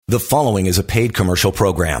The following is a paid commercial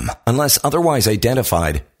program. Unless otherwise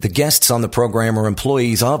identified, the guests on the program are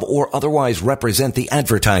employees of or otherwise represent the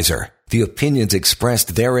advertiser. The opinions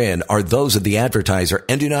expressed therein are those of the advertiser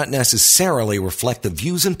and do not necessarily reflect the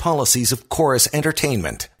views and policies of Chorus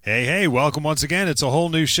Entertainment. Hey, welcome once again. It's a whole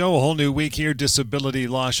new show, a whole new week here. Disability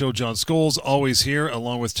Law Show. John Scholes always here,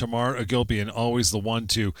 along with Tamar Agilpi, and always the one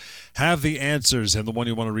to have the answers and the one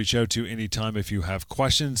you want to reach out to anytime if you have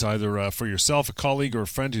questions, either for yourself, a colleague, or a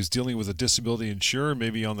friend who's dealing with a disability insurer,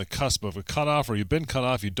 maybe on the cusp of a cutoff, or you've been cut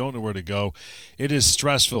off, you don't know where to go. It is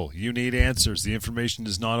stressful. You need answers. The information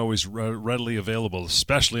is not always readily available,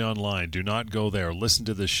 especially online. Do not go there. Listen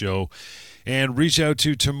to the show. And reach out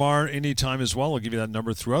to Tamar anytime as well. I'll give you that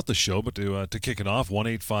number throughout the show, but to kick it off,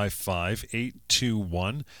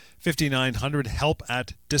 1-855-821-5900,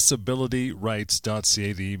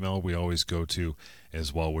 help@disabilityrights.ca, the email we always go to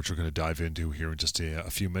as well, which we're going to dive into here in just a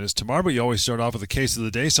few minutes. Tamar, but you always start off with a case of the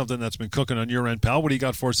day, something that's been cooking on your end, pal. What do you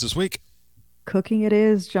got for us this week? Cooking it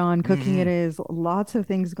is, John. Cooking it is. Lots of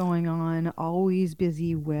things going on, always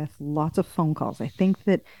busy with lots of phone calls. I think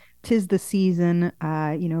that 'tis the season.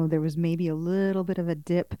 There was maybe a little bit of a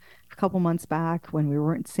dip a couple months back when we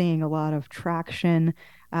weren't seeing a lot of traction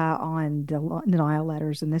on denial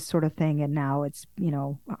letters and this sort of thing. And now it's,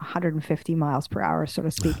 150 miles per hour, so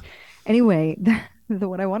to speak. Anyway,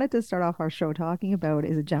 what I wanted to start off our show talking about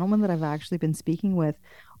is a gentleman that I've actually been speaking with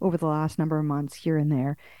over the last number of months here and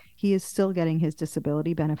there. He is still getting his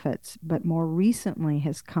disability benefits, but more recently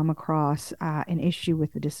has come across an issue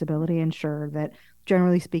with the disability insurer that,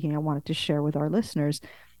 generally speaking, I wanted to share with our listeners.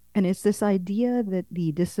 And it's this idea that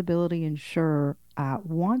the disability insurer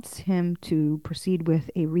wants him to proceed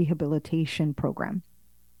with a rehabilitation program.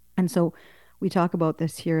 And so we talk about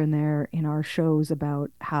this here and there in our shows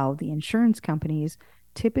about how the insurance companies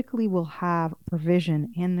typically will have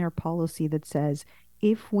provision in their policy that says,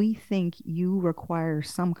 if we think you require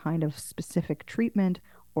some kind of specific treatment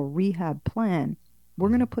or rehab plan, we're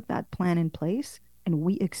going to put that plan in place and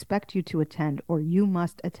we expect you to attend, or you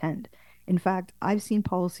must attend. In fact, I've seen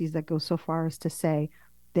policies that go so far as to say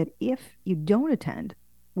that if you don't attend,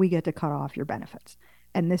 we get to cut off your benefits.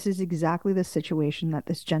 And this is exactly the situation that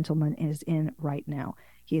this gentleman is in right now.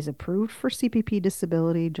 He is approved for CPP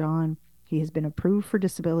disability, John. He has been approved for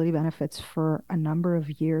disability benefits for a number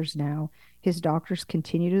of years now. His doctors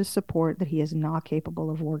continue to support that he is not capable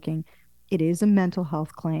of working. It is a mental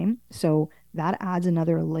health claim, so that adds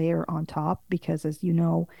another layer on top because, as you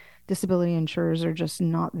know, disability insurers are just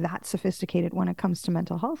not that sophisticated when it comes to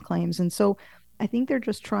mental health claims. And so I think they're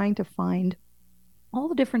just trying to find all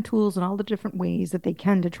the different tools and all the different ways that they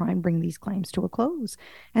can to try and bring these claims to a close.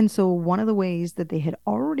 And so one of the ways that they had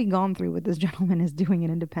already gone through with this gentleman is doing an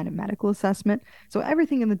independent medical assessment. So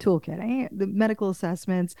everything in the toolkit, the medical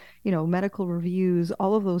assessments, medical reviews,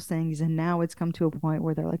 all of those things. And now it's come to a point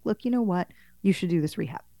where they're like, look, you know what? You should do this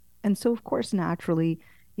rehab. And so, of course, naturally,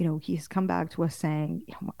 he's come back to us saying,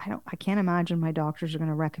 I can't imagine my doctors are going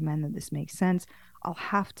to recommend that this makes sense. I'll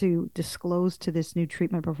have to disclose to this new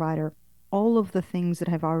treatment provider all of the things that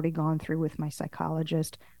I've already gone through with my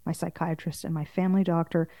psychologist, my psychiatrist, and my family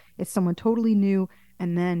doctor. It's someone totally new.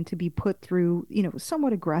 And then to be put through,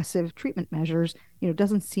 somewhat aggressive treatment measures,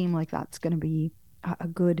 doesn't seem like that's going to be a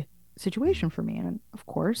good situation for me. And of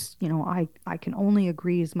course, I can only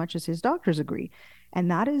agree as much as his doctors agree. And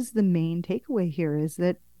that is the main takeaway here, is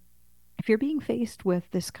that if you're being faced with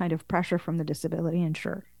this kind of pressure from the disability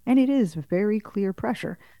insurer, and it is very clear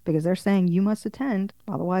pressure because they're saying you must attend,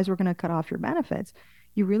 otherwise we're going to cut off your benefits,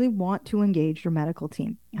 you really want to engage your medical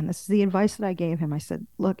team. And this is the advice that I gave him. I said,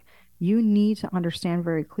 look, you need to understand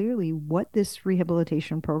very clearly what this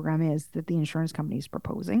rehabilitation program is that the insurance company is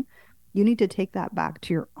proposing. You need to take that back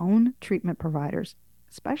to your own treatment providers,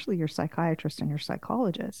 especially your psychiatrist and your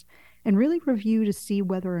psychologist, and really review to see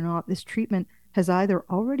whether or not this treatment has either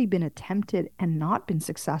already been attempted and not been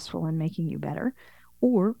successful in making you better,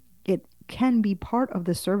 or it can be part of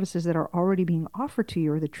the services that are already being offered to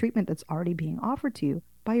you, or the treatment that's already being offered to you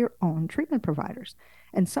by your own treatment providers.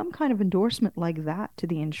 And some kind of endorsement like that to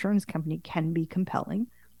the insurance company can be compelling.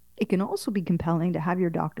 It can also be compelling to have your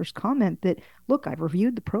doctors comment that, look, I've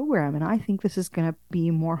reviewed the program and I think this is going to be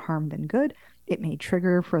more harm than good. It may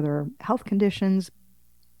trigger further health conditions.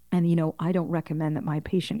 And, I don't recommend that my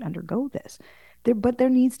patient undergo this. But there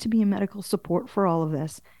needs to be a medical support for all of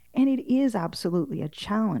this. And it is absolutely a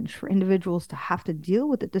challenge for individuals to have to deal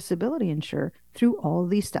with the disability insurer through all of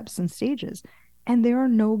these steps and stages. And there are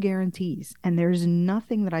no guarantees. And there's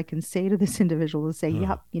nothing that I can say to this individual to say,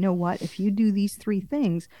 yep, you know what? If you do these three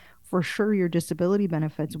things, for sure your disability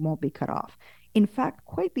benefits won't be cut off. In fact,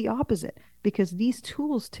 quite the opposite, because these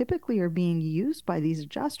tools typically are being used by these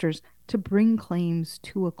adjusters to bring claims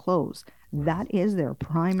to a close. That is their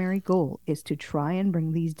primary goal, is to try and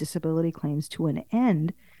bring these disability claims to an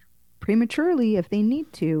end prematurely if they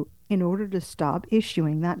need to, in order to stop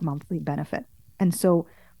issuing that monthly benefit. And so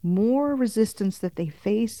more resistance that they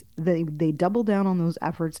face, they double down on those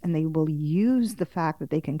efforts, and they will use the fact that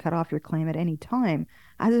they can cut off your claim at any time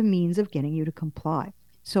as a means of getting you to comply.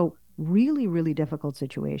 So really, really difficult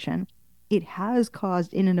situation. It has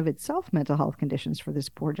caused in and of itself mental health conditions for this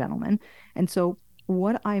poor gentleman. And so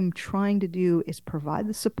what I'm trying to do is provide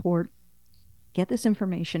the support, get this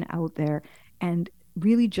information out there, and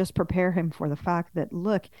really just prepare him for the fact that,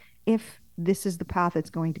 look, if this is the path it's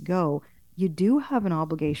going to go, you do have an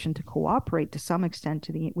obligation to cooperate to some extent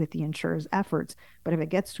with the insurer's efforts. But if it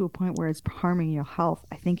gets to a point where it's harming your health,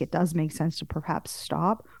 I think it does make sense to perhaps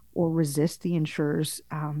stop or resist the insurer's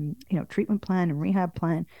treatment plan and rehab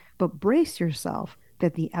plan. But brace yourself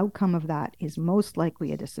that the outcome of that is most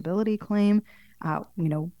likely a disability claim.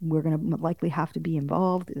 We're going to likely have to be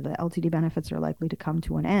involved. The LTD benefits are likely to come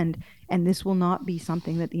to an end, and this will not be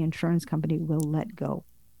something that the insurance company will let go.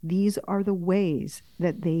 These are the ways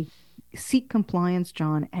that they seek compliance,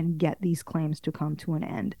 John, and get these claims to come to an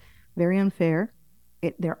end. Very unfair.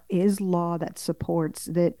 There is law that supports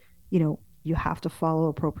that, you have to follow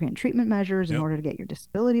appropriate treatment measures in order to get your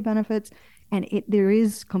disability benefits. And there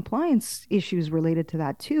is compliance issues related to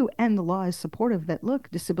that too. And the law is supportive that, look,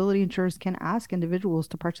 disability insurers can ask individuals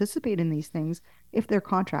to participate in these things if their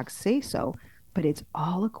contracts say so. But it's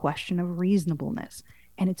all a question of reasonableness.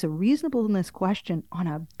 And it's a reasonableness question on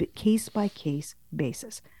a case-by-case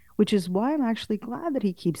basis, which is why I'm actually glad that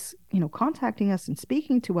he keeps, contacting us and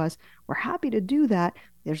speaking to us. We're happy to do that.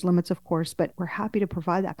 There's limits, of course, but we're happy to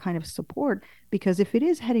provide that kind of support, because if it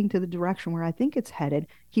is heading to the direction where I think it's headed,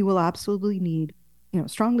 he will absolutely need,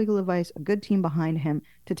 strong legal advice, a good team behind him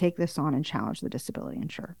to take this on and challenge the disability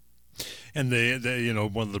insurer. And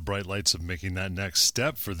one of the bright lights of making that next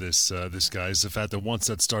step for this guy is the fact that once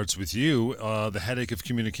that starts with you, the headache of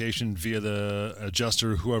communication via the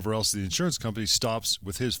adjuster, whoever else, the insurance company, stops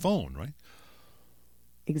with his phone, right?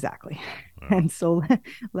 Exactly. And so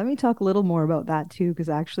let me talk a little more about that too, because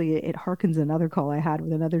actually it harkens another call I had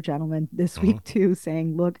with another gentleman this week too,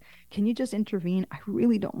 saying, look, can you just intervene? I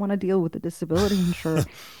really don't want to deal with the disability insurer.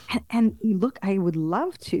 and look, I would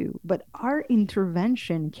love to, but our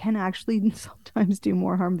intervention can actually sometimes do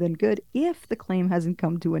more harm than good if the claim hasn't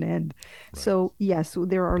come to an end. Right. So yes,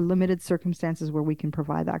 there are limited circumstances where we can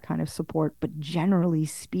provide that kind of support, but generally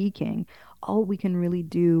speaking, all we can really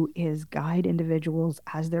do is guide individuals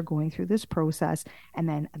as they're going through this process. And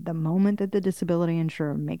then at the moment that the disability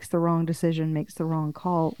insurer makes the wrong decision, makes the wrong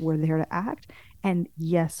call, we're there to act. And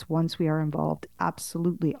yes, once we are involved,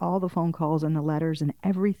 absolutely, all the phone calls and the letters and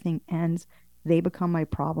everything ends. They become my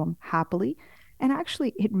problem happily. And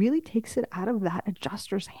actually, it really takes it out of that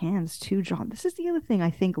adjuster's hands too, John. This is the other thing I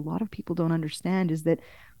think a lot of people don't understand, is that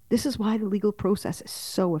this is why the legal process is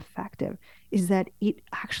so effective, is that it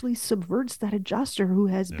actually subverts that adjuster who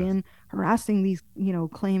has been harassing these,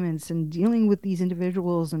 claimants and dealing with these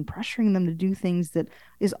individuals and pressuring them to do things that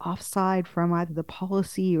is offside from either the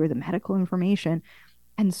policy or the medical information.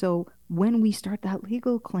 And so when we start that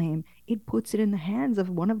legal claim, it puts it in the hands of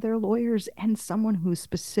one of their lawyers and someone who's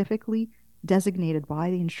specifically designated by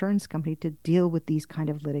the insurance company to deal with these kind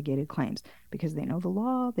of litigated claims, because they know the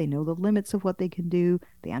law, they know the limits of what they can do,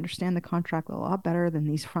 they understand the contract a lot better than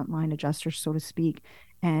these frontline adjusters, so to speak.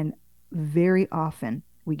 And very often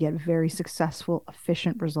we get very successful,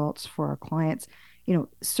 efficient results for our clients.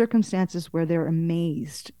 Circumstances where they're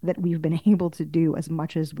amazed that we've been able to do as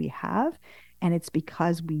much as we have. And it's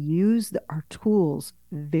because we use our tools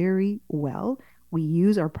very well. We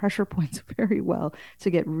use our pressure points very well to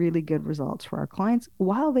get really good results for our clients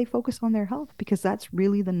while they focus on their health, because that's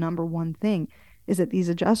really the number one thing, is that these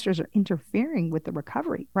adjusters are interfering with the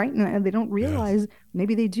recovery, right? And they don't realize,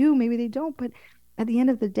 maybe they do, maybe they don't, but at the end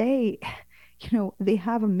of the day, they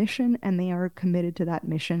have a mission and they are committed to that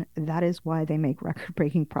mission. That is why they make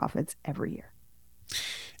record-breaking profits every year.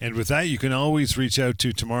 And with that, you can always reach out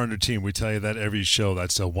to Tamar and her team. We tell you that every show.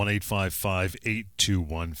 That's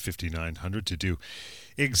 1-855-821-5900 to do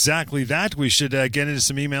exactly that. We should get into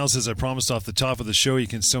some emails, as I promised off the top of the show. You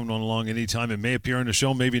can send one along anytime. It may appear in the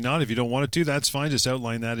show, maybe not. If you don't want it to, that's fine. Just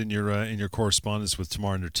outline that in your correspondence with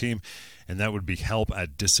Tamar and her team. And that would be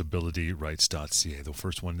help@disabilityrights.ca. The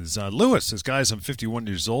first one is Lewis says, guys, I'm 51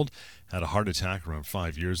 years old, had a heart attack around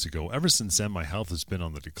 5 years ago. Ever since then, my health has been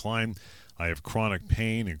on the decline. I have chronic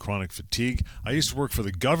pain and chronic fatigue. I used to work for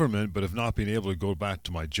the government, but have not been able to go back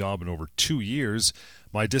to my job in over 2 years.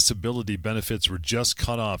 My disability benefits were just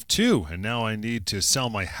cut off too, and now I need to sell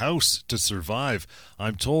my house to survive.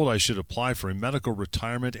 I'm told I should apply for a medical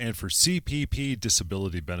retirement and for CPP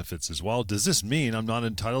disability benefits as well. Does this mean I'm not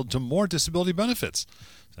entitled to more disability benefits?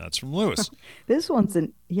 That's from Lewis. This one's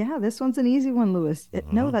an easy one, Lewis.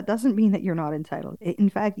 No, that doesn't mean that you're not entitled. In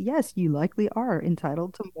fact, yes, you likely are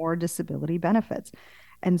entitled to more disability benefits.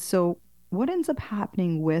 And so what ends up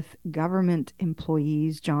happening with government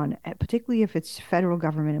employees, John, particularly if it's federal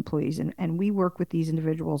government employees, and we work with these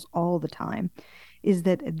individuals all the time, is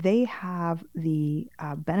that they have the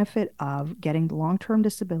benefit of getting long-term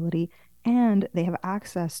disability, and they have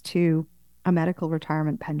access to a medical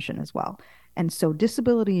retirement pension as well. And so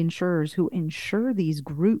disability insurers who insure these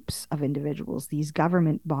groups of individuals, these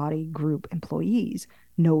government body group employees,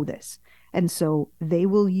 know this. And so they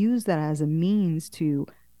will use that as a means to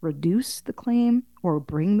reduce the claim or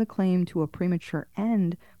bring the claim to a premature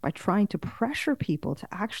end by trying to pressure people to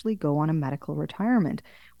actually go on a medical retirement,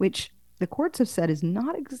 which the courts have said is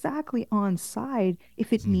not exactly on side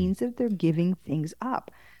if it means that they're giving things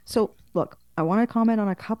up. So look, I want to comment on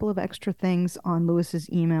a couple of extra things on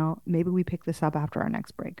Lewis's email. Maybe we pick this up after our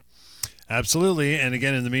next break. Absolutely. And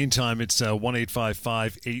again, in the meantime, it's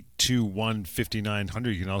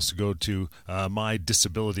 1-855-821-5900. You can also go to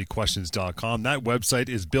mydisabilityquestions.com. That website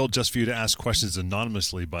is built just for you to ask questions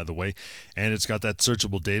anonymously, by the way. And it's got that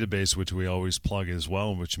searchable database, which we always plug as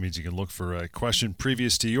well, which means you can look for a question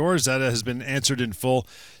previous to yours that has been answered in full.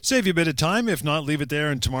 Save you a bit of time. If not, leave it there.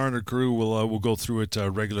 And Tamara and her crew will go through it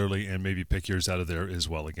regularly and maybe pick yours out of there as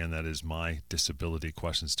well. Again, that is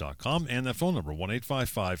mydisabilityquestions.com. And that phone number,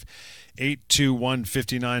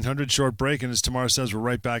 1-855-821-5900. Short break, and as Tamara says, we're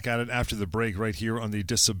right back at it after the break right here on the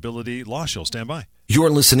Disability Law Show. Stand by.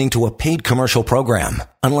 You're listening to a paid commercial program.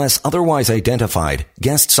 Unless otherwise identified,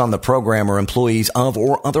 guests on the program are employees of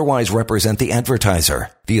or otherwise represent the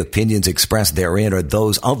advertiser. The opinions expressed therein are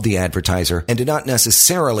those of the advertiser and do not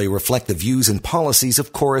necessarily reflect the views and policies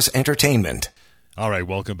of Chorus Entertainment. All right,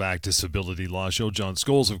 welcome back. Disability Law Show. John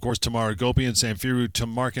Scholes, of course, Tamara Gopi, and Samfiru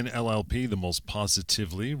Tamarkin LLP, the most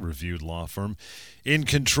positively reviewed law firm in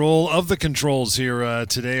control of the controls here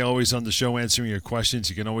today. Always on the show answering your questions.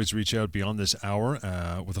 You can always reach out beyond this hour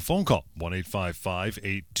with a phone call,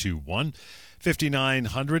 1-855-821-5900.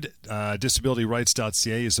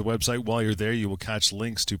 Disabilityrights.ca is the website. While you're there, you will catch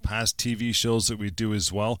links to past TV shows that we do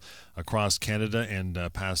as well across Canada and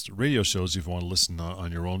past radio shows if you want to listen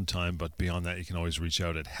on your own time. But beyond that, you can always reach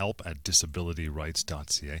out at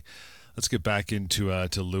help@disabilityrights.ca. Let's get back into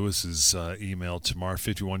to Lewis's email. Tamar,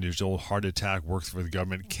 51 years old, heart attack, works for the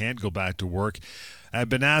government, can't go back to work. I've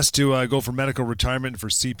been asked to go for medical retirement for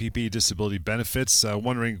CPP disability benefits.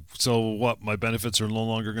 Wondering, so what, my benefits are no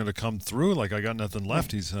longer going to come through? Like I got nothing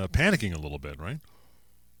left? He's panicking a little bit, right?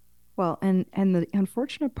 Well, and the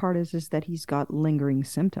unfortunate part is that he's got lingering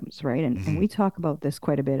symptoms, right? And we talk about this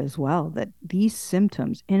quite a bit as well, that these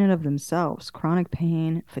symptoms in and of themselves, chronic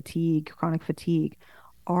pain, chronic fatigue,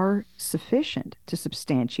 are sufficient to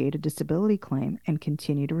substantiate a disability claim and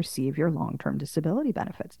continue to receive your long-term disability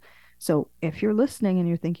benefits. So if you're listening and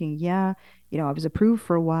you're thinking, yeah, I was approved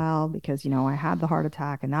for a while because, I had the heart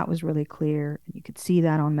attack and that was really clear and you could see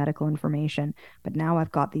that on medical information, but now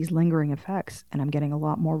I've got these lingering effects and I'm getting a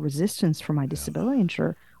lot more resistance from my disability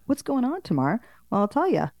insurer. What's going on, Tamar? Well, I'll tell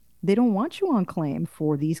you, they don't want you on claim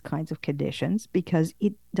for these kinds of conditions because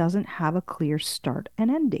it doesn't have a clear start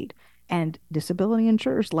and end date. And disability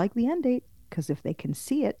insurers like the end date because if they can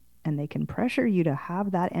see it and they can pressure you to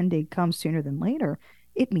have that end date come sooner than later,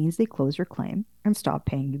 it means they close your claim and stop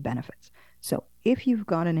paying you benefits. So if you've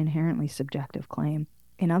got an inherently subjective claim,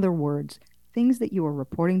 in other words, things that you are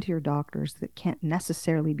reporting to your doctors that can't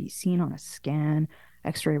necessarily be seen on a scan,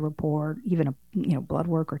 x-ray report, even a blood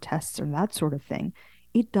work or tests or that sort of thing,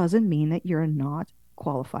 it doesn't mean that you're not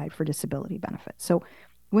qualified for disability benefits. So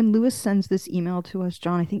when Lewis sends this email to us,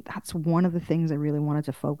 John, I think that's one of the things I really wanted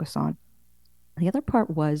to focus on. The other part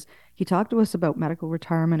was he talked to us about medical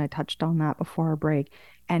retirement. I touched on that before our break,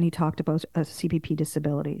 and he talked about a CPP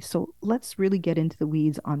disability. So let's really get into the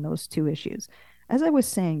weeds on those two issues. As I was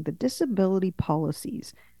saying, the disability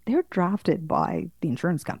policies, they're drafted by the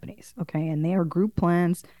insurance companies, okay? And they are group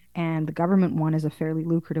plans, and the government one is a fairly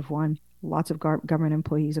lucrative one. Lots of government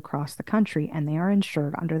employees across the country, and they are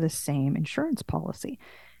insured under the same insurance policy.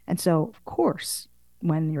 And so, of course,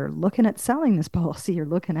 when you're looking at selling this policy, you're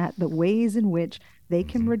looking at the ways in which they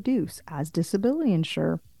can reduce, as disability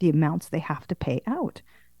insurer, the amounts they have to pay out.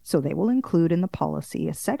 So they will include in the policy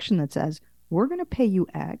a section that says, we're going to pay you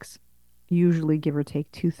X, usually give or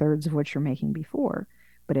take 2/3 of what you're making before.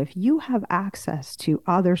 But if you have access to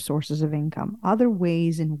other sources of income, other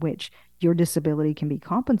ways in which your disability can be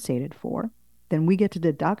compensated for, then we get to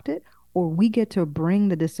deduct it, or we get to bring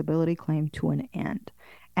the disability claim to an end.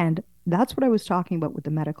 And that's what I was talking about with the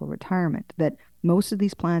medical retirement, that most of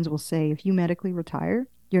these plans will say if you medically retire,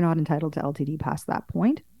 you're not entitled to LTD past that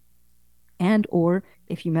point. And or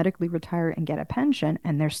if you medically retire and get a pension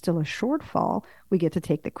and there's still a shortfall, we get to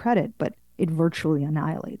take the credit, but it virtually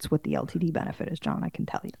annihilates what the LTD benefit is, John, I can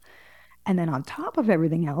tell you. And then on top of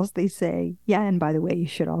everything else, they say, yeah, and by the way, you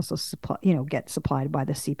should also supply, get supplied by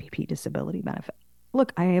the CPP disability benefit.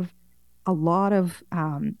 Look, I have a lot of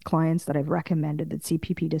clients that I've recommended that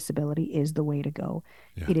CPP disability is the way to go.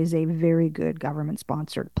 Yeah. It is a very good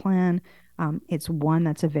government-sponsored plan. It's one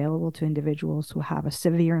that's available to individuals who have a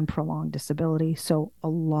severe and prolonged disability. So a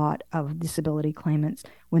lot of disability claimants,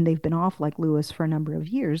 when they've been off like Lewis for a number of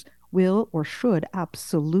years, will or should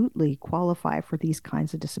absolutely qualify for these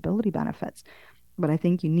kinds of disability benefits. But I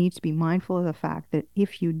think you need to be mindful of the fact that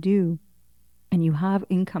if you do, and you have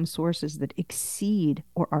income sources that exceed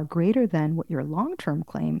or are greater than what your long-term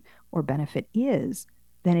claim or benefit is,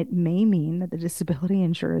 then it may mean that the disability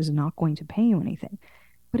insurer is not going to pay you anything.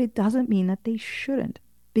 But it doesn't mean that they shouldn't.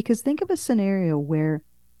 Because think of a scenario where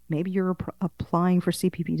maybe you're applying for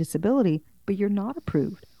CPP disability, but you're not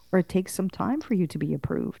approved, or it takes some time for you to be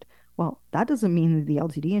approved. Well, that doesn't mean that the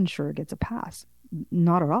LTD insurer gets a pass.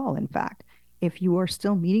 Not at all, in fact. If you are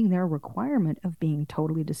still meeting their requirement of being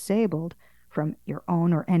totally disabled from your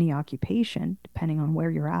own or any occupation, depending on where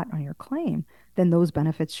you're at on your claim, then those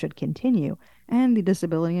benefits should continue. And the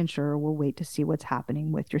disability insurer will wait to see what's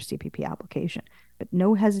happening with your CPP application. But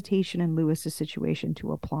no hesitation in Lewis's situation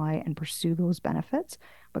to apply and pursue those benefits,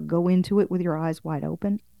 but go into it with your eyes wide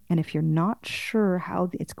open. And if you're not sure how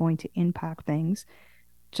it's going to impact things,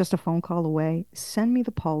 just a phone call away, send me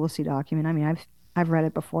the policy document. I mean, I've read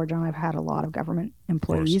it before, John. I've had a lot of government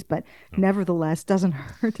employees, but nevertheless, doesn't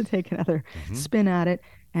hurt to take another spin at it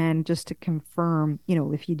and just to confirm,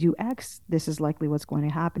 if you do X, this is likely what's going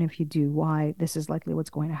to happen. If you do Y, this is likely what's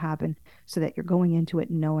going to happen, so that you're going into it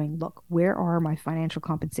knowing, look, where are my financial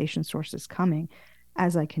compensation sources coming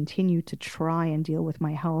as I continue to try and deal with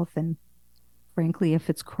my health? And frankly, if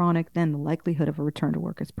it's chronic, then the likelihood of a return to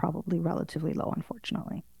work is probably relatively low,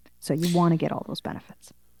 unfortunately. So you want to get all those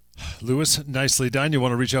benefits. Lewis, nicely done. You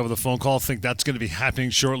want to reach out with a phone call. I think that's going to be happening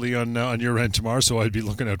shortly on your end tomorrow, so I'd be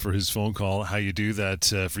looking out for his phone call. How you do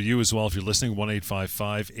that for you as well if you're listening,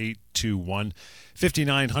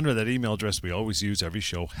 1-855-821-5900. That email address we always use every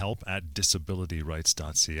show,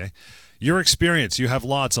 help@disabilityrights.ca. Your experience, you have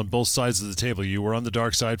lots on both sides of the table. You were on the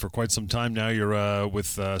dark side for quite some time now. You're with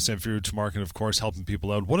Samfiru Tumarkin, of course, helping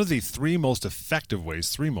people out. What are the three most effective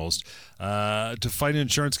ways, to fight an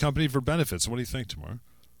insurance company for benefits? What do you think, Tamar?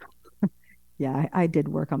 Yeah, I did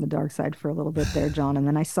work on the dark side for a little bit there, John, and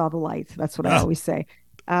then I saw the light. That's what I always say.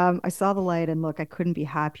 I saw the light, and look, I couldn't be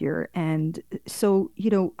happier. And so,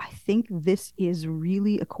 I think this is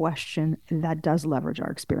really a question that does leverage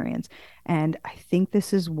our experience. And I think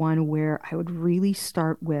this is one where I would really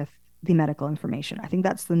start with the medical information. I think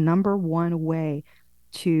that's the number one way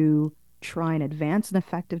to try and advance an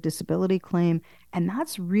effective disability claim. And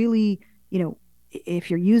that's really, if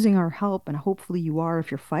you're using our help, and hopefully you are,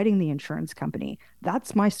 if you're fighting the insurance company,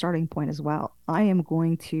 that's my starting point as well. I am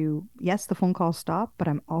going to, yes, the phone call stop, but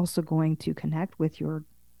I'm also going to connect with your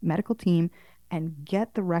medical team and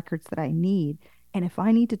get the records that I need. And if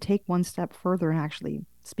I need to take one step further and actually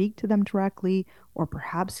speak to them directly, or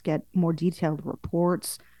perhaps get more detailed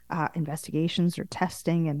reports, investigations or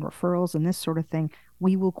testing and referrals and this sort of thing,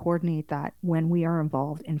 we will coordinate that when we are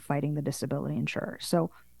involved in fighting the disability insurer.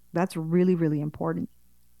 So that's really, really important.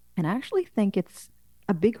 And I actually think it's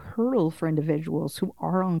a big hurdle for individuals who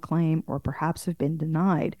are on claim or perhaps have been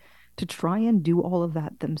denied to try and do all of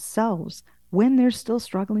that themselves when they're still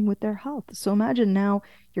struggling with their health. So imagine now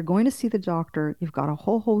you're going to see the doctor, you've got a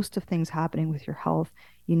whole host of things happening with your health.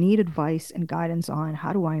 You need advice and guidance on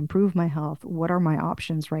how do I improve my health? What are my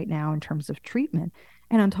options right now in terms of treatment?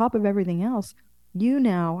 And on top of everything else, you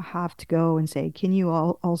now have to go and say, can you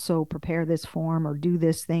also prepare this form or do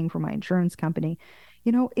this thing for my insurance company?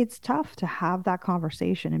 It's tough to have that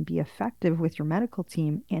conversation and be effective with your medical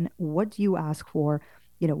team in what do you ask for?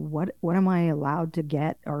 What am I allowed to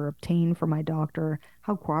get or obtain from my doctor?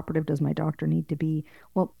 How cooperative does my doctor need to be?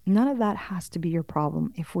 Well, none of that has to be your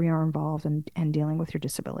problem if we are involved and dealing with your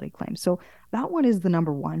disability claim. So that one is the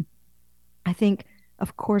number one. I think,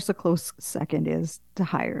 of course, a close second is to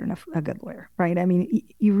hire a good lawyer, right? I mean,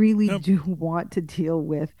 you really do want to deal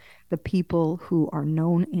with the people who are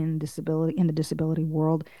known in the disability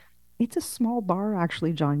world. It's a small bar,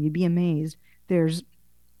 actually, John. You'd be amazed. There's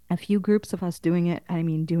a few groups of us doing it, I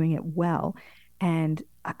mean, doing it well. And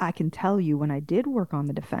I can tell you when I did work on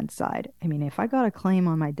the defense side, I mean, if I got a claim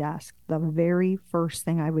on my desk, the very first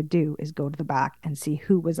thing I would do is go to the back and see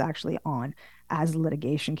who was actually on as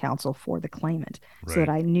litigation counsel for the claimant, so that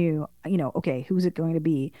Right. I knew, okay, who's it going to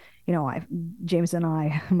be? James and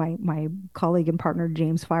I, my colleague and partner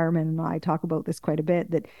James Fireman and I talk about this quite a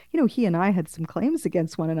bit. That he and I had some claims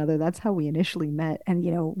against one another. That's how we initially met, and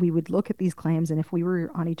we would look at these claims, and if we were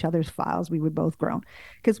on each other's files, we would both groan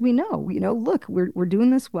because we know, look, we're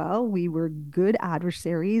doing this well. We were good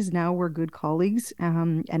adversaries. Now we're good colleagues,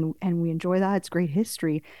 and we enjoy that. It's great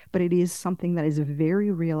history, but it is something that is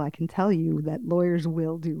very real. I can tell you that lawyers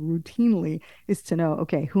will do routinely is to know,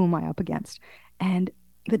 okay, who am I up against? And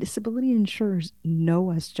the disability insurers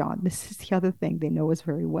know us, John. This is the other thing. They know us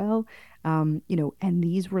very well. And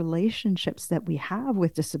these relationships that we have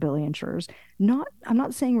with disability insurers, I'm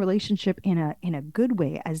not saying relationship in a good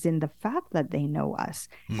way, as in the fact that they know us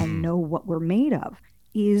and know what we're made of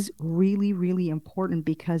is really, really important,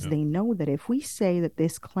 because they know that if we say that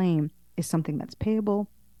this claim is something that's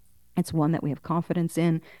payable, it's one that we have confidence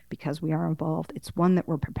in because we are involved, it's one that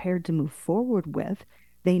we're prepared to move forward with.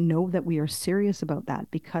 They know that we are serious about that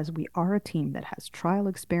because we are a team that has trial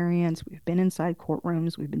experience. We've been inside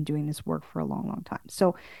courtrooms. We've been doing this work for a long, long time.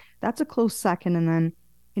 So that's a close second. And then,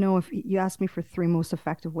 if you ask me for three most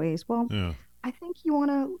effective ways, well, Yeah. I think you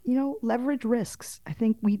want to, leverage risks. I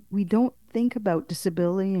think we don't think about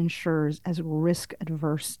disability insurers as risk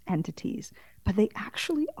adverse entities, but they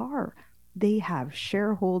actually are. They have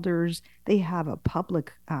shareholders. They have a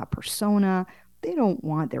public persona. They don't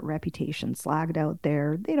want their reputation slagged out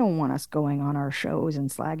there. They don't want us going on our shows and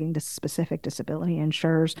slagging the specific disability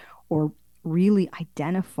insurers, or really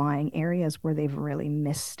identifying areas where they've really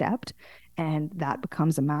misstepped. And that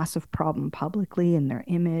becomes a massive problem publicly in their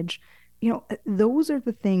image. Those are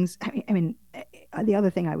the things. The other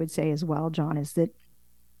thing I would say as well, John, is that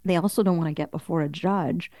they also don't want to get before a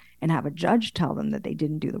judge and have a judge tell them that they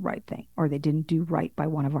didn't do the right thing or they didn't do right by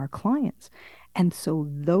one of our clients. And so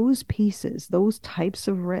those pieces, those types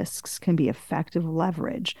of risks can be effective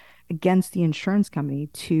leverage against the insurance company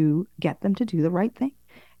to get them to do the right thing.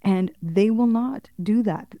 And they will not do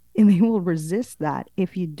that. And they will resist that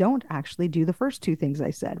if you don't actually do the first two things I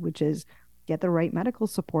said, which is get the right medical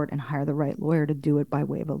support and hire the right lawyer to do it by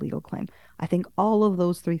way of a legal claim. I think all of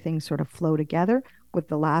those three things sort of flow together, with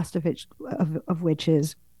the last of which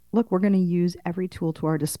is, look, we're going to use every tool to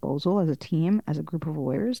our disposal as a team, as a group of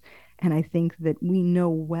lawyers. And I think that we know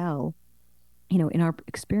well, in our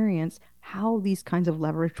experience, how these kinds of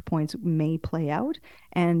leverage points may play out.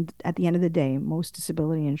 And at the end of the day, most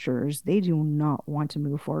disability insurers, they do not want to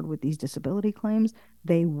move forward with these disability claims.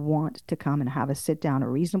 They want to come and have a sit down, a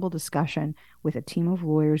reasonable discussion with a team of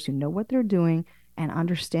lawyers who know what they're doing and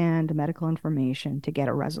understand the medical information to get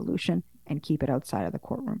a resolution and keep it outside of the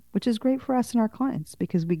courtroom, which is great for us and our clients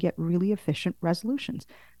because we get really efficient resolutions.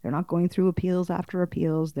 They're not going through appeals after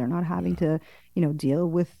appeals. They're not having to, deal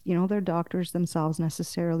with, their doctors themselves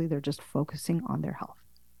necessarily. They're just focusing on their health.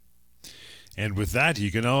 And with that,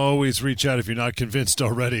 you can always reach out if you're not convinced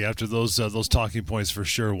already after those talking points for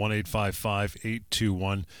sure.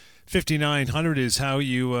 1-855-821-5900 is how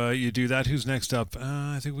you do that. Who's next up?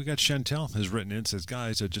 I think we got Chantel has written in, says,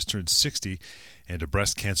 guys, I just turned 60 and a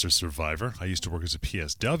breast cancer survivor. I used to work as a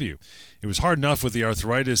PSW. It was hard enough with the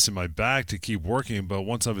arthritis in my back to keep working, but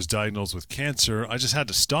once I was diagnosed with cancer, I just had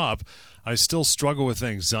to stop. I still struggle with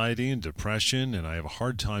anxiety and depression, and I have a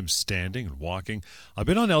hard time standing and walking. I've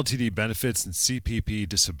been on LTD benefits and CPP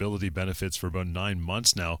disability benefits for about 9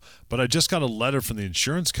 months now, but I just got a letter from the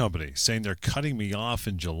insurance company saying they're cutting me off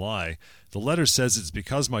in July. The letter says it's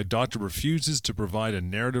because my doctor refuses to provide a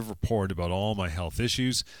narrative report about all my health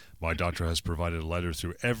issues. My doctor has provided a letter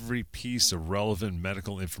through every piece of relevant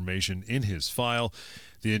medical information in his file.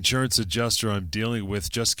 The insurance adjuster I'm dealing with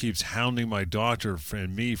just keeps hounding my doctor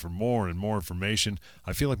and me for more and more information.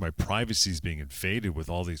 I feel like my privacy is being invaded with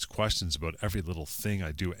all these questions about every little thing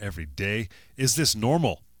I do every day. Is this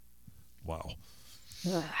normal? Wow.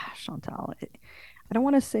 Chantal, I don't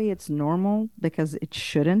want to say it's normal because it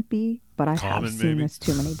shouldn't be, but I have seen this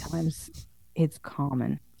too many times. It's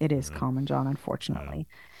common. It is common, John, unfortunately.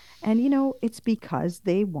 And, it's because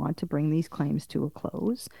they want to bring these claims to a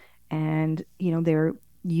close. And, they're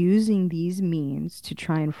using these means to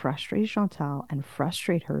try and frustrate Chantal and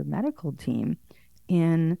frustrate her medical team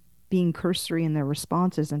in being cursory in their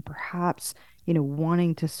responses and perhaps,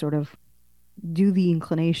 wanting to sort of do the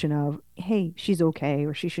inclination of, hey, she's okay,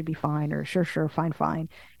 or she should be fine, or sure, fine,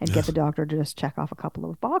 and get the doctor to just check off a couple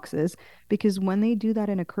of boxes. Because when they do that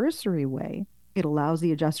in a cursory way, It allows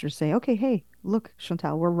the adjuster to say, okay, hey, look,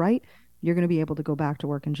 Chantal, we're right. You're going to be able to go back to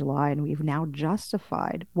work in July, and we've now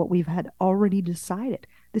justified what we've had already decided.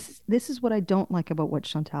 This is what I don't like about what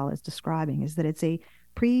Chantal is describing, is that it's a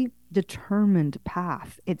predetermined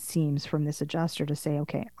path, it seems, from this adjuster to say,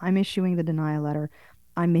 okay, I'm issuing the denial letter.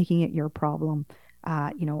 I'm making it your problem.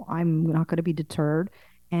 I'm not going to be deterred.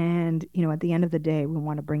 And, at the end of the day, we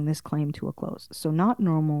want to bring this claim to a close. So not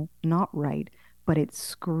normal, not right, but it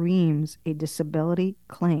screams a disability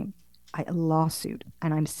claim, a lawsuit.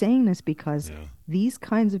 And I'm saying this because these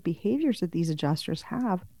kinds of behaviors that these adjusters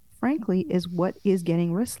have, frankly, is what is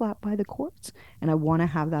getting wrist slapped by the courts. And I want to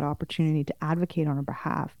have that opportunity to advocate on her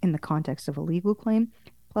behalf in the context of a legal claim.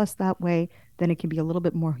 Plus, that way, then it can be a little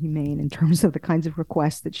bit more humane in terms of the kinds of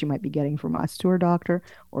requests that she might be getting from us to her doctor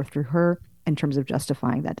or through her in terms of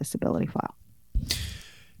justifying that disability file.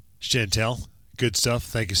 Chantal, good stuff.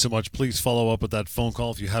 Thank you so much. Please follow up with that phone call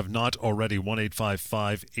if you have not already.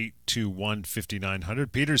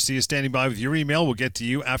 1-855-821-5900. Peter, see you standing by with your email. We'll get to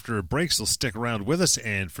you after a break, so stick around with us.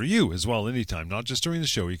 And for you as well, anytime, not just during the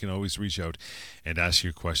show, you can always reach out and ask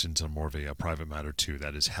your questions on more of a private matter too.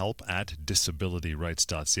 That is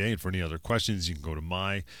help@disabilityrights.ca. And for any other questions, you can go to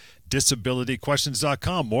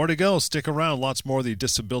disabilityquestions.com. More to go. Stick around. Lots more. The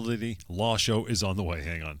Disability Law Show is on the way.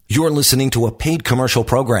 Hang on. You're listening to a paid commercial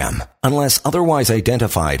program. Unless otherwise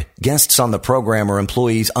identified, guests on the program are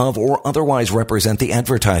employees of or otherwise represent the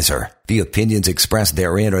advertiser. The opinions expressed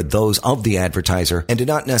therein are those of the advertiser and do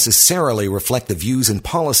not necessarily reflect the views and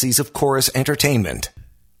policies of Chorus Entertainment.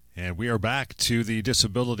 And we are back to the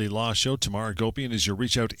Disability Law Show. Tamara Gopian is your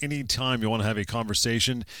reach out anytime you want to have a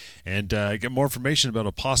conversation and get more information about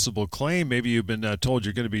a possible claim. Maybe you've been told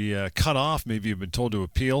you're going to be cut off. Maybe you've been told to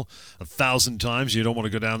appeal 1,000 times. You don't want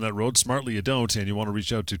to go down that road. Smartly, you don't. And you want to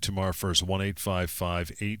reach out to Tamara first.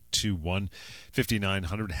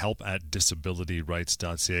 1-855-821-5900.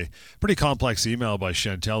 help@disabilityrights.ca. Pretty complex email by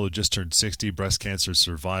Chantal, who just turned 60, breast cancer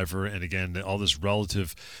survivor. And again, all this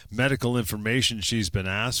relative medical information she's been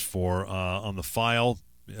asked for on the file.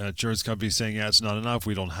 Insurance company saying, it's not enough,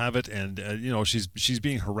 we don't have it, and she's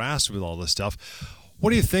being harassed with all this stuff. What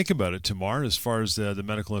do you think about it, Tamar, as far as the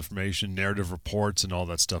medical information, narrative reports, and all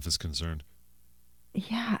that stuff is concerned?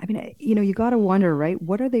 Yeah, I mean, you got to wonder, right?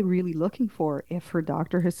 What are they really looking for if her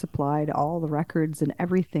doctor has supplied all the records and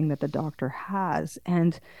everything that the doctor has?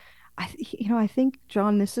 And I think,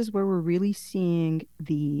 John, this is where we're really seeing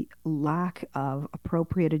the lack of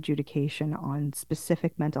appropriate adjudication on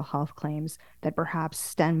specific mental health claims that perhaps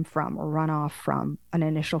stem from or run off from an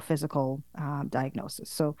initial physical diagnosis.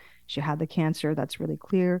 So she had the cancer, that's really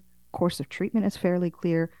clear. Course of treatment is fairly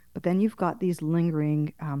clear. But then you've got these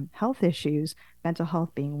lingering health issues, mental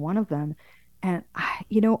health being one of them. And, I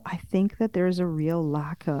think that there's a real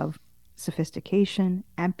lack of sophistication,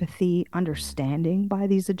 empathy, understanding by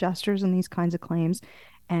these adjusters in these kinds of claims.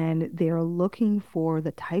 And they're looking for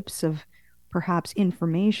the types of perhaps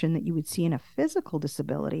information that you would see in a physical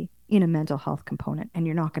disability in a mental health component. And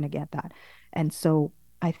you're not going to get that. And so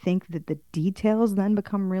I think that the details then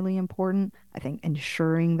become really important. I think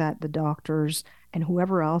ensuring that the doctors and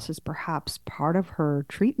whoever else is perhaps part of her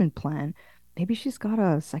treatment plan, maybe she's got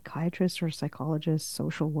a psychiatrist or a psychologist,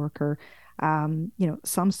 social worker,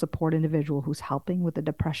 some support individual who's helping with the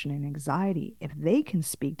depression and anxiety. If they can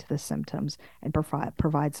speak to the symptoms and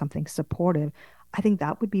provide something supportive, I think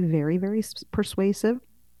that would be very, very persuasive.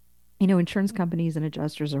 Insurance companies and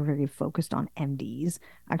adjusters are very focused on MDs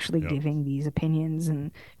actually giving these opinions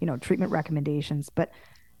and, treatment recommendations. But,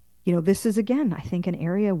 this is, again, I think, an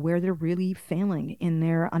area where they're really failing in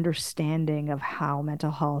their understanding of how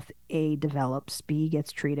mental health, A, develops, B,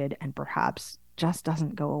 gets treated, and perhaps just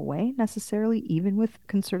doesn't go away necessarily, even with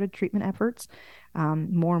concerted treatment efforts.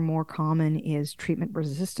 More and more common is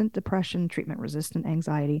treatment-resistant depression, treatment-resistant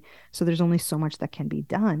anxiety. So there's only so much that can be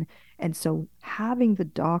done. And so having the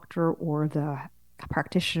doctor or the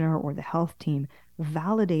practitioner or the health team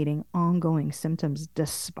validating ongoing symptoms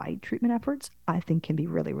despite treatment efforts, I think can be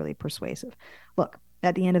really, really persuasive. Look,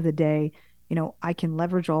 at the end of the day, I can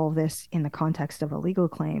leverage all of this in the context of a legal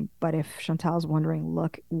claim, but if Chantal's wondering,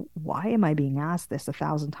 look, why am I being asked this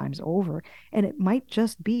 1,000 times over? And it might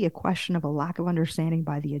just be a question of a lack of understanding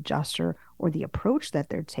by the adjuster or the approach that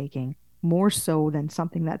they're taking, more so than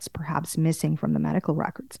something that's perhaps missing from the medical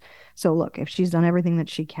records. So look, if she's done everything that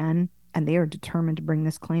she can and they are determined to bring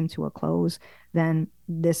this claim to a close, then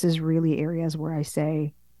this is really areas where I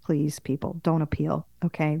say, please, people, don't appeal.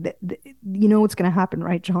 Okay. You know what's going to happen,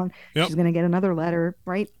 right, John? Yep. She's going to get another letter,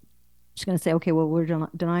 right? She's going to say, okay, well, we're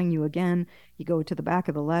denying you again. You go to the back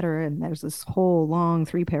of the letter, and there's this whole long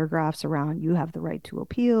 3 paragraphs around you have the right to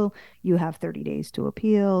appeal. You have 30 days to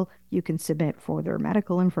appeal. You can submit further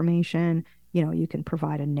medical information. You can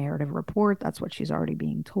provide a narrative report. That's what she's already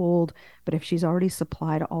being told. But if she's already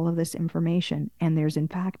supplied all of this information and there's, in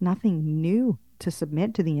fact, nothing new to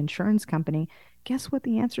submit to the insurance company, guess what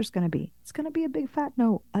the answer is going to be? It's going to be a big fat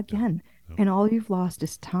no again. And all you've lost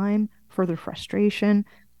is time, further frustration.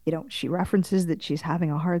 She references that she's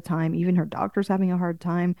having a hard time. Even her doctor's having a hard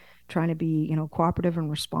time trying to be, cooperative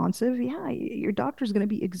and responsive. Yeah, your doctor's going to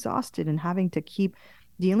be exhausted and having to keep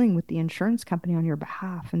dealing with the insurance company on your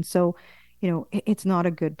behalf. And so, it's not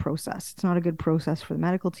a good process. It's not a good process for the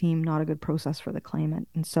medical team, not a good process for the claimant.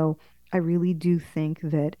 And so I really do think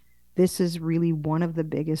that this is really one of the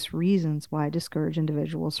biggest reasons why I discourage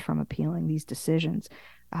individuals from appealing these decisions.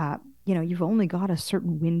 You've only got a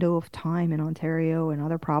certain window of time in Ontario and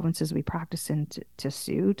other provinces we practice in to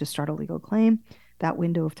sue, to start a legal claim. That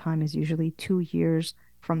window of time is usually 2 years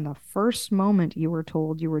from the first moment you were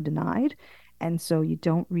told you were denied. And so you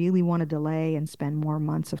don't really want to delay and spend more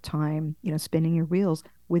months of time, spinning your wheels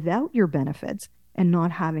without your benefits and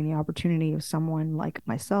not having the opportunity of someone like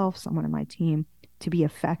myself, someone in my team, to be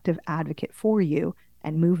effective advocate for you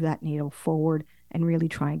and move that needle forward and really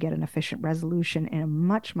try and get an efficient resolution in a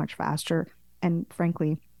much, much faster and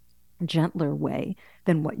frankly, gentler way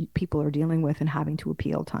than what people are dealing with and having to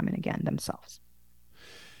appeal time and again themselves.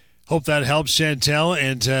 Hope that helps, Chantel.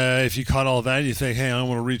 And if you caught all that and you think, hey, I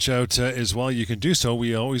want to reach out as well, you can do so.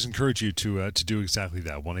 We always encourage you to do exactly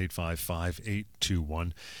that.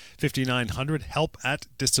 1-855-821-5900.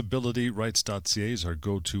 help@disabilityrights.ca is our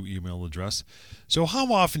go-to email address. So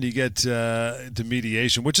how often do you get to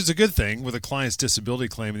mediation, which is a good thing, with a client's disability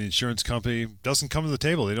claim and the insurance company doesn't come to the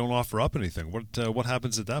table? They don't offer up anything. What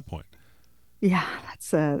happens at that point? Yeah,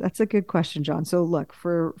 that's a good question, John. So look,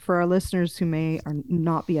 for our listeners who may or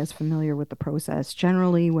not be as familiar with the process,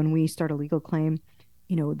 generally when we start a legal claim,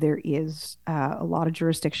 there is a lot of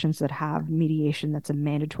jurisdictions that have mediation that's a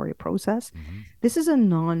mandatory process. Mm-hmm. This is a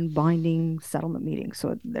non-binding settlement meeting,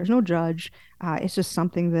 so there's no judge. It's just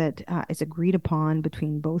something that is agreed upon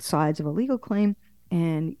between both sides of a legal claim.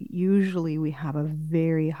 And usually we have a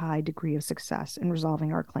very high degree of success in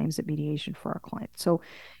resolving our claims at mediation for our client. So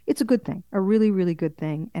it's a good thing, a really, really good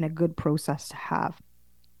thing, and a good process to have.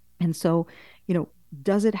 And so,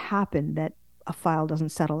 does it happen that a file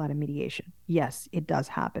doesn't settle at a mediation? Yes, it does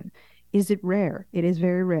happen. Is it rare? It is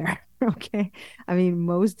very rare. Okay. I mean,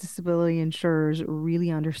 most disability insurers really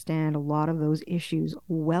understand a lot of those issues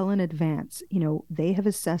well in advance. They have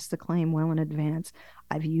assessed the claim well in advance.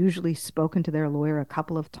 I've usually spoken to their lawyer a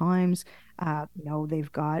couple of times.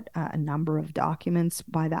 They've got a number of documents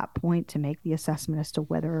by that point to make the assessment as to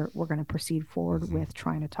whether we're going to proceed forward with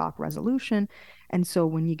trying to talk resolution. And so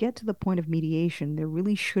when you get to the point of mediation, there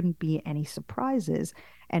really shouldn't be any surprises.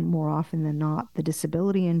 And more often than not, the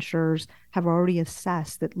disability insurers have already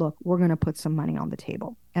assessed that, look, we're going to put some money on the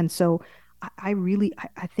table. And so I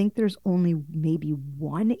think there's only maybe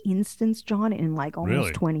one instance, John, in like almost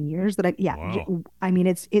really? 20 years that Wow. I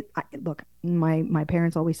mean, look, my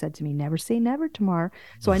parents always said to me, never say never, Tamar.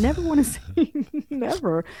 So I never want to say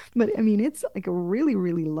never, but I mean, it's like a really,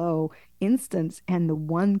 really low instance. And the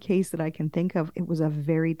one case that I can think of, it was a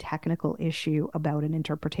very technical issue about an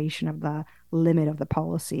interpretation of the limit of the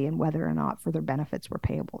policy and whether or not further benefits were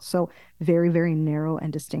payable. So very, very narrow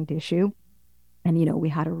and distinct issue. And, we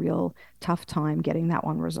had a real tough time getting that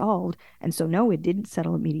one resolved. And so, no, it didn't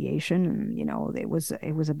settle at mediation. And, it was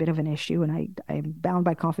a bit of an issue. And I'm bound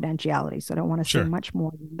by confidentiality, so I don't want to say much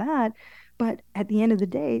more than that. But at the end of the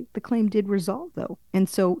day, the claim did resolve, though. And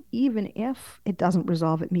so even if it doesn't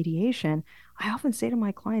resolve at mediation, I often say to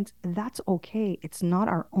my clients, that's okay. It's not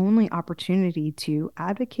our only opportunity to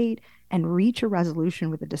advocate and reach a resolution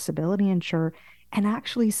with a disability insurer. And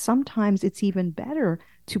actually, sometimes it's even better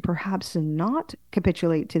to perhaps not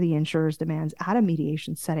capitulate to the insurer's demands at a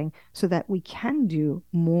mediation setting so that we can do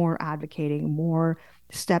more advocating, more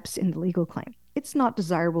steps in the legal claim. It's not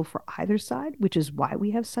desirable for either side, which is why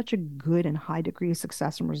we have such a good and high degree of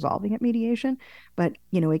success in resolving at mediation. But,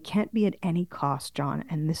 it can't be at any cost, John.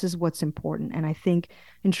 And this is what's important. And I think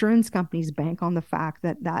insurance companies bank on the fact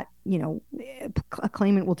that, a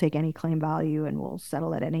claimant will take any claim value and will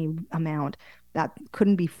settle at any amount. That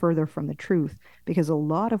couldn't be further from the truth, because a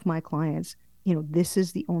lot of my clients, this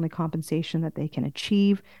is the only compensation that they can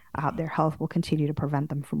achieve. Their health will continue to prevent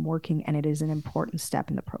them from working, and it is an important step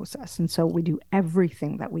in the process. And so we do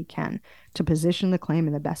everything that we can to position the claim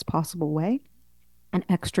in the best possible way and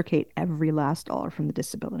extricate every last dollar from the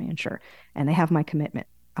disability insurer. And they have my commitment.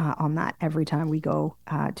 on that every time we go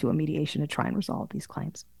to a mediation to try and resolve these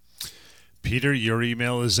claims. Peter, your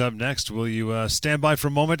email is up next. Will you stand by for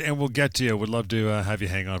a moment and we'll get to you? Would love to have you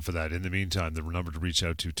hang on for that. In the meantime, the number to reach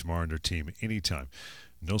out to Tamar and her team anytime.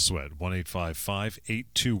 No sweat.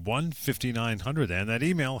 1-855-821-5900. And that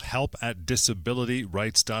email,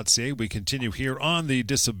 help@disabilityrights.ca. We continue here on the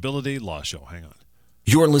Disability Law Show. Hang on.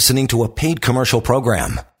 You're listening to a paid commercial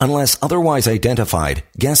program. Unless otherwise identified,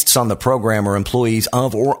 guests on the program are employees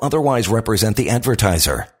of or otherwise represent the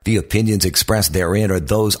advertiser. The opinions expressed therein are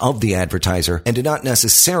those of the advertiser and do not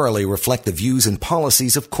necessarily reflect the views and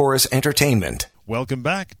policies of Chorus Entertainment. Welcome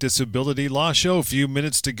back. Disability Law Show. A few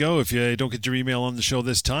minutes to go. If you don't get your email on the show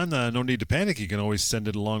this time, no need to panic. You can always send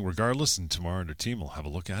it along regardless, and Tamar and her team will have a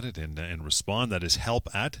look at it and respond. That is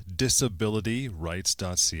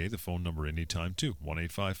help@disabilityrights.ca. The phone number anytime, too.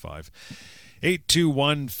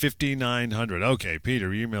 1-855-821-5900. Okay,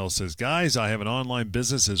 Peter, your email says, guys, I have an online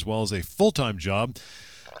business as well as a full-time job.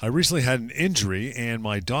 I recently had an injury, and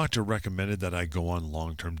my doctor recommended that I go on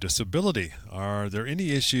long-term disability. Are there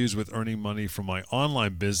any issues with earning money from my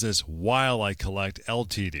online business while I collect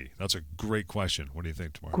LTD? That's a great question. What do you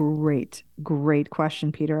think, Tamar? Great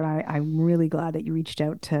question, Peter. I'm really glad that you reached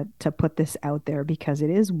out to put this out there, because it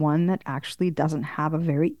is one that actually doesn't have a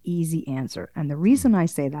very easy answer. And the reason I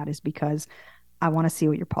say that is because I want to see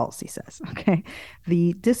what your policy says, okay?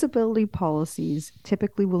 The disability policies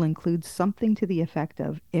typically will include something to the effect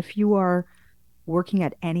of, if you are working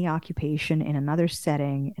at any occupation in another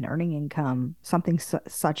setting and earning income, something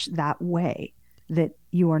such that way, that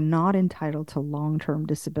you are not entitled to long-term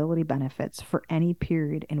disability benefits for any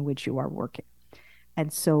period in which you are working.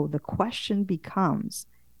 And so the question becomes,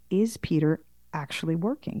 is Peter actually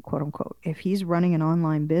working, quote unquote? If he's running an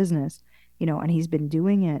online business, and he's been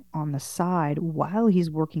doing it on the side while he's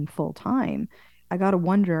working full time, I got to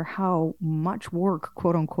wonder how much work,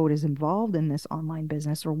 quote unquote, is involved in this online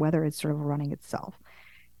business, or whether it's sort of running itself.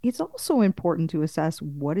 It's also important to assess,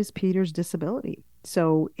 what is Peter's disability?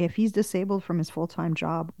 So if he's disabled from his full-time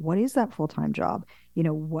job, what is that full-time job?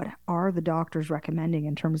 What are the doctors recommending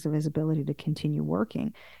in terms of his ability to continue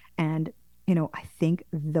working? And I think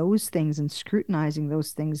those things, and scrutinizing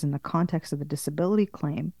those things in the context of the disability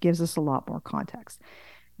claim, gives us a lot more context.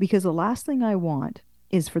 Because the last thing I want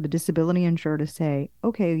is for the disability insurer to say,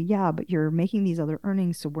 okay, yeah, but you're making these other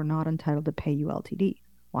earnings, so we're not entitled to pay you LTD.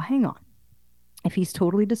 Well, hang on. If he's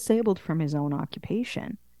totally disabled from his own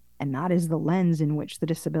occupation, and that is the lens in which the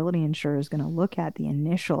disability insurer is going to look at the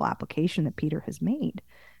initial application that Peter has made,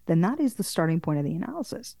 then that is the starting point of the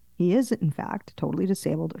analysis. He is, in fact, totally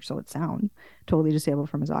disabled, or so it sounds, totally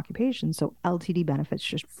disabled from his occupation. So LTD benefits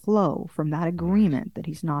just flow from that agreement that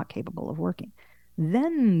he's not capable of working.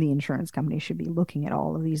 Then the insurance company should be looking at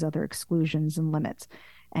all of these other exclusions and limits.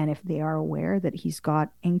 And if they are aware that he's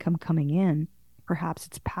got income coming in, perhaps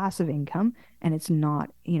it's passive income, and it's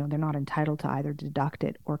not, they're not entitled to either deduct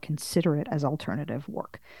it or consider it as alternative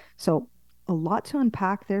work. So a lot to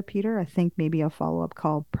unpack there, Peter. I think maybe a follow-up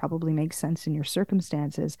call probably makes sense in your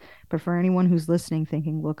circumstances. But for anyone who's listening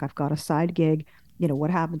thinking, look, I've got a side gig, what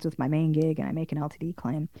happens with my main gig and I make an LTD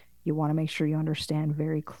claim? You want to make sure you understand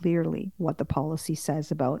very clearly what the policy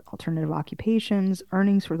says about alternative occupations,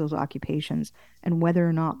 earnings for those occupations, and whether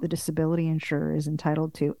or not the disability insurer is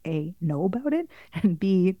entitled to A, know about it, and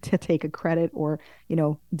B, to take a credit or,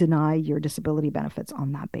 deny your disability benefits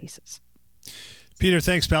on that basis. Peter,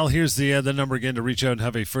 thanks, pal. Here's the number again to reach out and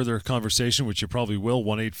have a further conversation, which you probably will,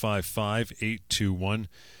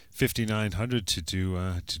 1-855-821-5900 to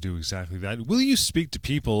do exactly that. Will you speak to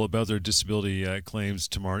people about their disability claims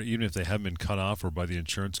tomorrow, even if they haven't been cut off or by the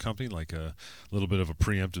insurance company, like a little bit of a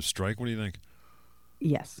preemptive strike? What do you think?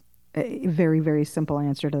 Yes. A very, very simple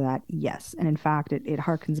answer to that, yes. And in fact, it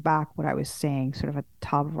harkens back what I was saying sort of at the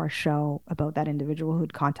top of our show about that individual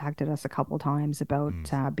who'd contacted us a couple of times about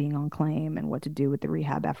being on claim and what to do with the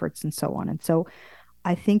rehab efforts and so on. And so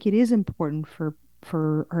I think it is important for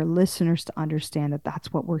our listeners to understand that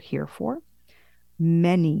that's what we're here for.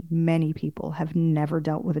 Many, many people have never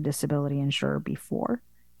dealt with a disability insurer before,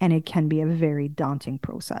 and it can be a very daunting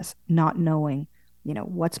process, not knowing,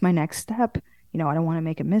 what's my next step? I don't want to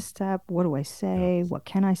make a misstep. What do I say? Yeah. What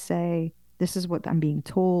can I say? This is what I'm being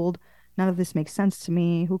told. None of this makes sense to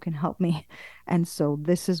me. Who can help me? And so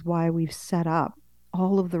this is why we've set up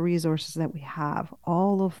all of the resources that we have,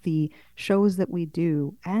 all of the shows that we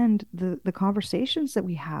do, and the conversations that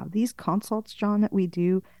we have. These consults, John, that we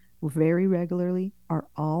do very regularly are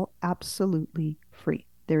all absolutely free.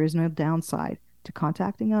 There is no downside to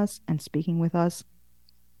contacting us and speaking with us,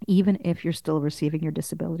 even if you're still receiving your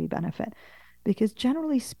disability benefit. Because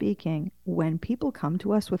generally speaking, when people come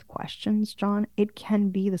to us with questions, John, it can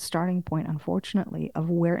be the starting point, unfortunately,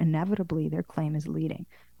 of where inevitably their claim is leading,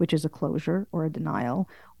 which is a closure or a denial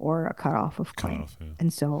or a cutoff of claim. Yeah.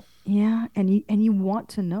 And so, yeah, and you want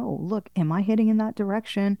to know, look, am I heading in that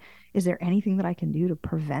direction? Is there anything that I can do to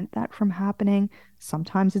prevent that from happening?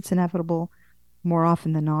 Sometimes it's inevitable. More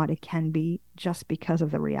often than not, it can be just because of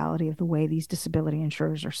the reality of the way these disability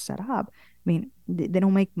insurers are set up. I mean, they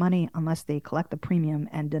don't make money unless they collect the premium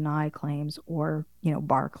and deny claims or,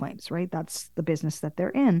 bar claims, right? That's the business that they're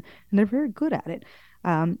in, and they're very good at it.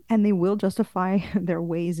 And they will justify their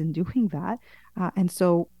ways in doing that. And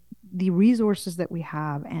so the resources that we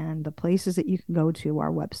have and the places that you can go to, our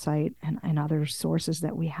website and other sources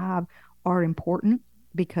that we have, are important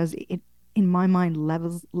because it, in my mind,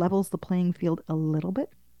 levels the playing field a little bit.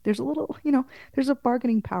 There's a little, there's a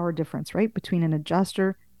bargaining power difference, right, between an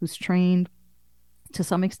adjuster who's trained to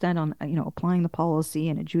some extent on, applying the policy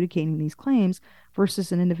and adjudicating these claims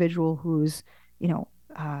versus an individual who's,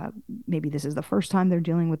 maybe this is the first time they're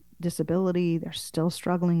dealing with disability. They're still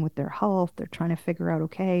struggling with their health. They're trying to figure out,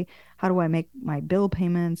 okay, how do I make my bill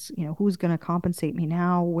payments? Who's going to compensate me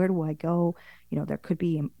now? Where do I go? There could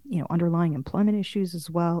be, underlying employment issues as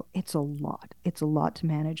well. It's a lot. It's a lot to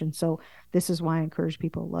manage. And so this is why I encourage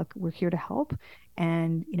people, look, we're here to help.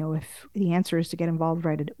 And, if the answer is to get involved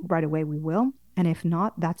right away, we will. And if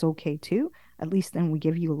not, that's okay too. At least then we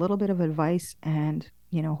give you a little bit of advice and,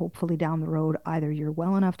 hopefully down the road, either you're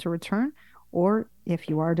well enough to return, or if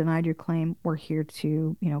you are denied your claim, we're here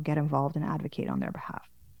to, get involved and advocate on their behalf.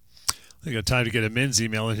 I got time to get a Min's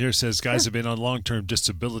email in here. Says, guys have been on long-term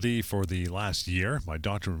disability for the last year. My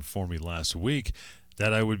doctor informed me last week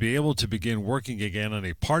that I would be able to begin working again on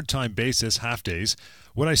a part-time basis, half days.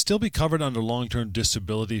 Would I still be covered under long-term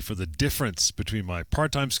disability for the difference between my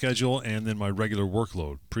part-time schedule and then my regular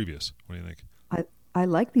workload previous? What do you think? I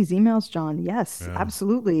like these emails, John. Yes,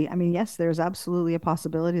 absolutely. I mean, yes, there's absolutely a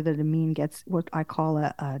possibility that Amin gets what I call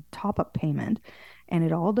a top-up payment. And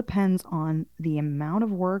it all depends on the amount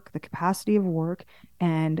of work, the capacity of work,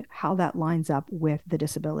 and how that lines up with the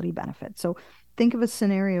disability benefit. So think of a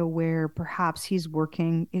scenario where perhaps he's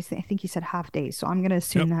working, I think he said half days. So I'm going to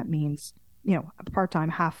assume that means,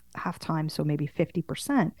 part-time, half-time, so maybe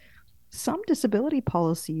 50%. Some disability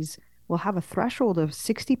policies will have a threshold of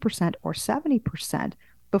 60% or 70%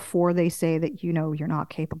 before they say that, you're not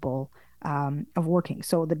capable of working.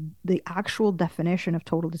 So the actual definition of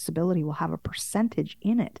total disability will have a percentage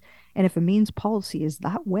in it. And if Amin's policy is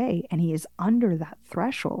that way and he is under that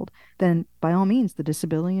threshold, then by all means, the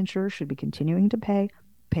disability insurer should be continuing to pay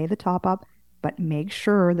the top up, but make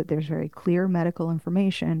sure that there's very clear medical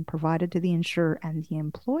information provided to the insurer and the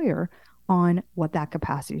employer on what that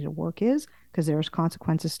capacity to work is, because there's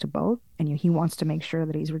consequences to both. And he wants to make sure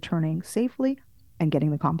that he's returning safely and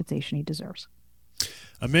getting the compensation he deserves.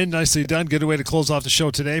 Amin, nicely done. Good way to close off the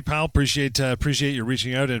show today, pal. Appreciate you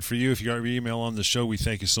reaching out. And for you, if you got your email on the show, we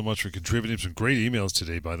thank you so much for contributing. Some great emails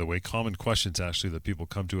today, by the way. Common questions, actually, that people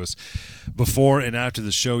come to us before and after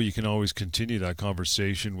the show. You can always continue that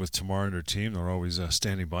conversation with Tamar and her team. They're always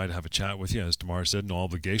standing by to have a chat with you. As Tamar said, no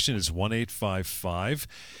obligation. It's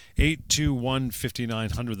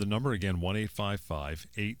 1-855-821-5900, the number. Again,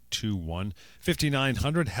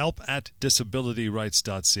 1-855-821-5900.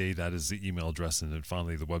 help@disabilityrights.ca. That is the email address. And then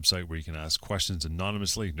finally, the website where you can ask questions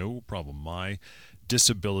anonymously. No problem.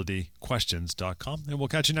 MyDisabilityQuestions.com. And we'll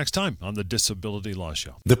catch you next time on the Disability Law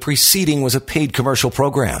Show. The preceding was a paid commercial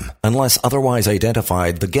program. Unless otherwise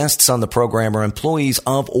identified, the guests on the program are employees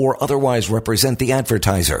of or otherwise represent the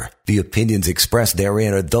advertiser. The opinions expressed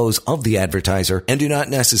therein are those of the advertiser and do not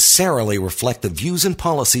necessarily reflect the views and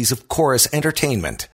policies of Chorus Entertainment.